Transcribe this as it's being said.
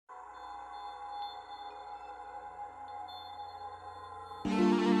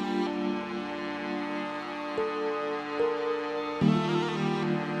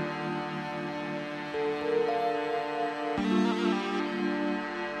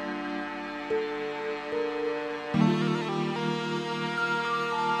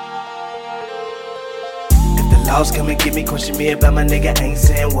laws come and get me, question me about my nigga, ain't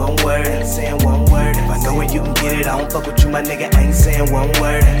saying one word, ain't saying one word. If I know where you can get it, I don't fuck with you, my nigga, ain't saying one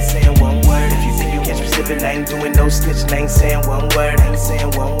word, ain't saying one word. If you think you catch me slipping, I ain't doing no snitching, ain't saying one word, ain't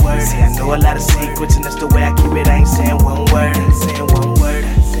saying one word. See, I know a lot of secrets, and that's the way I keep it, I ain't saying one word, ain't saying one word.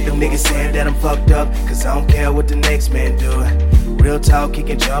 Them niggas saying that I'm fucked up, cause I don't care what the next man do. Real talk, he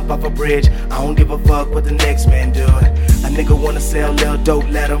can jump off a bridge, I don't give a fuck what the next man do. A nigga wanna sell lil' dope,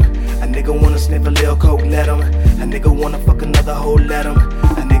 let him. A nigga wanna sniff a lil' coke, let him. A nigga wanna fuck another hoe, let him.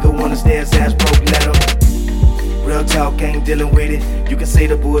 A nigga wanna stay his ass broke, let him. Real talk, ain't dealing with it, you can say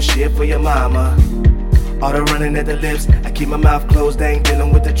the bullshit for your mama. All the running at the lips, I keep my mouth closed, I ain't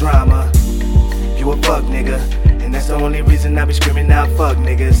dealing with the drama. You a fuck nigga, and that's the only reason I be screaming out fuck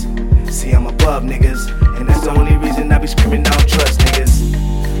niggas. See, I'm above niggas, and that's the only reason I be screaming out trust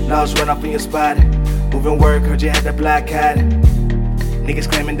niggas. Laws run off in your spot, moving work, heard you had the black hat.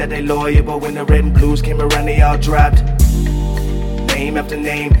 Niggas claiming that they loyal, but when the red and blues came around, they all dropped. Name after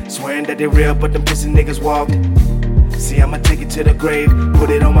name, swearing that they real, but them pissing niggas walked. See, I'ma take it to the grave, put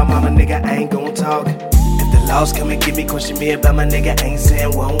it on my mama, nigga, I ain't gon' talk. If the laws come and get me, question me about my nigga, ain't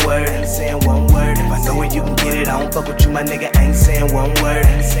saying one word, ain't saying one word. If I know where you can get it, I don't fuck with you, my nigga, ain't saying one word,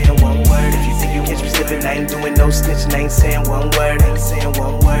 ain't saying one word. If you think you catch me slipping, I ain't doing no snitching, ain't saying one word, ain't saying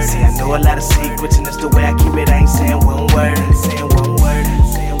one word. See, I know a lot of secrets, and that's the way I keep it, I ain't saying one word, ain't saying one word,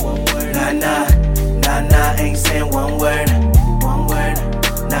 ain't saying one word. Nah, nah, nah, nah, ain't saying one word, one word.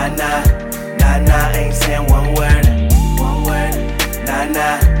 Nah, nah, nah, nah, ain't saying one word, one word. Nah,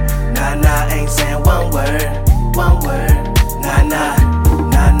 nah, nah, nah, ain't saying one word, one word. Nah, nah,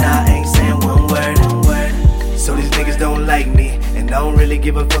 nah, nah, ain't saying one word, one word. So these niggas don't like me, and I don't really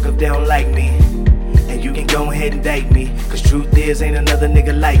give a fuck if they don't like me. And you can go ahead and date me, cause truth is, ain't another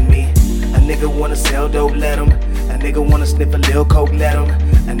nigga like me. A nigga wanna sell dope, let him. A nigga wanna sniff a lil' coke, let him.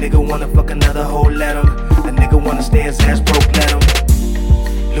 A nigga wanna fuck another hoe, let him. A nigga wanna stay his ass broke, let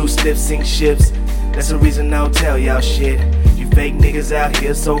him. Loose lips sink ships, that's the reason I don't tell y'all shit. You fake niggas out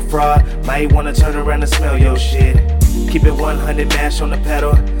here so fraud, might wanna turn around and smell your shit. Keep it 100, mash on the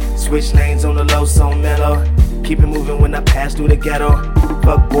pedal. Switch lanes on the low, so mellow. Keep it moving when I pass through the ghetto.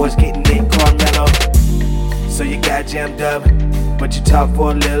 Fuck boys getting in Carmelo. So you got jammed up, but you talk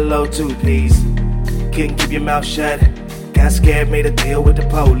for a little low too, please. Couldn't keep your mouth shut, got scared, made a deal with the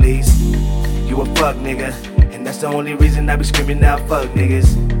police. You a fuck nigga, and that's the only reason I be screaming out fuck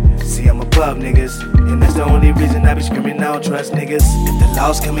niggas. See, I'm above niggas, and that's the only reason I be screaming I don't trust niggas. If the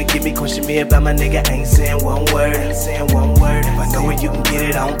laws come and get me, question me about my nigga, ain't saying one word, ain't saying one word. If I know where you can get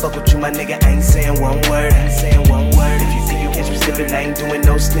it, I don't fuck with you, my nigga, ain't saying one word, ain't saying one word. If you think you catch me slipping, I ain't doing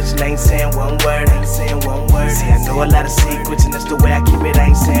no snitching, ain't saying one word, ain't saying one word. See, I know a lot of secrets, and that's the way I keep it, I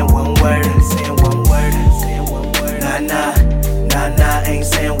ain't saying one word, ain't saying one word, ain't saying one word. Nah, nah, nah, nah, ain't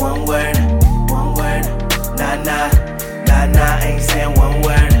saying one word, one word. Nah, nah, nah, nah, ain't saying one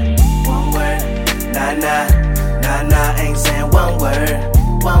word, one word. Nah, nah, nah, nah, ain't saying one word,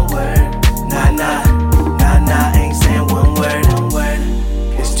 one word. Nah, nah, nah, nah, ain't saying one word, one word.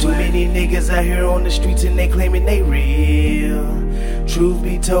 There's too many niggas out here on the streets and they claiming they real. Truth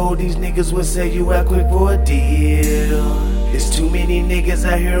be told, these niggas will sell you out quick for a deal. There's too many niggas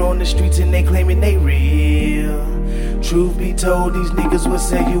out here on the streets and they claiming they real. Truth be told, these niggas will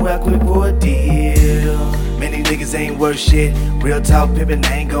sell you out quick for a deal. Many niggas ain't worth shit, real talk pimpin',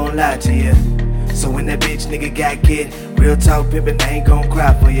 I ain't gon' lie to ya. So when that bitch nigga got get, real talk pimpin', I ain't gon'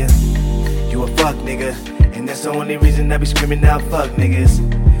 cry for ya. You a fuck nigga, and that's the only reason I be screaming out fuck niggas.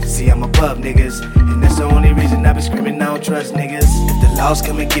 See, I'm above niggas, and that's the only reason I be screaming I don't trust niggas. If the laws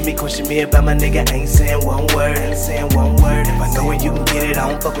come and get me, question me about my nigga, ain't saying one word, ain't saying one word. If I know where you can get it, I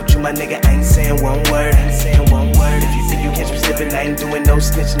don't fuck with you, my nigga, ain't saying one word, ain't saying one word. If you think you catch me slipping, I ain't doing no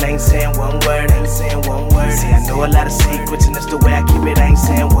snitching, ain't saying one word, ain't saying one word. See, I know a lot of secrets, and that's the way I keep it, I ain't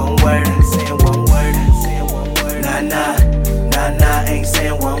saying one word, ain't saying one word, ain't saying one word. Nah, nah, nah, nah, ain't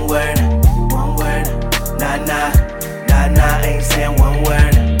saying one word, one word. Nah, nah, nah, nah, ain't saying one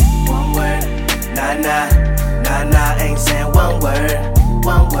word, one word. Nah, nah, nah, nah, ain't saying one word,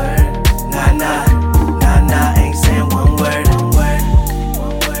 one word. Nah, nah, nah, nah, ain't saying one word,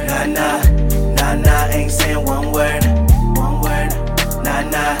 one word. Nah, nah, nah, nah, ain't saying one word, one word. Nah,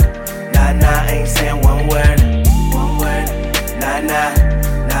 nah, nah, nah, ain't saying one word, one word. Nah, nah,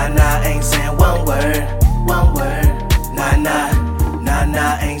 nah, nah, ain't saying one word, one word. Nah, nah, nah,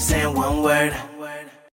 nah, ain't saying one word.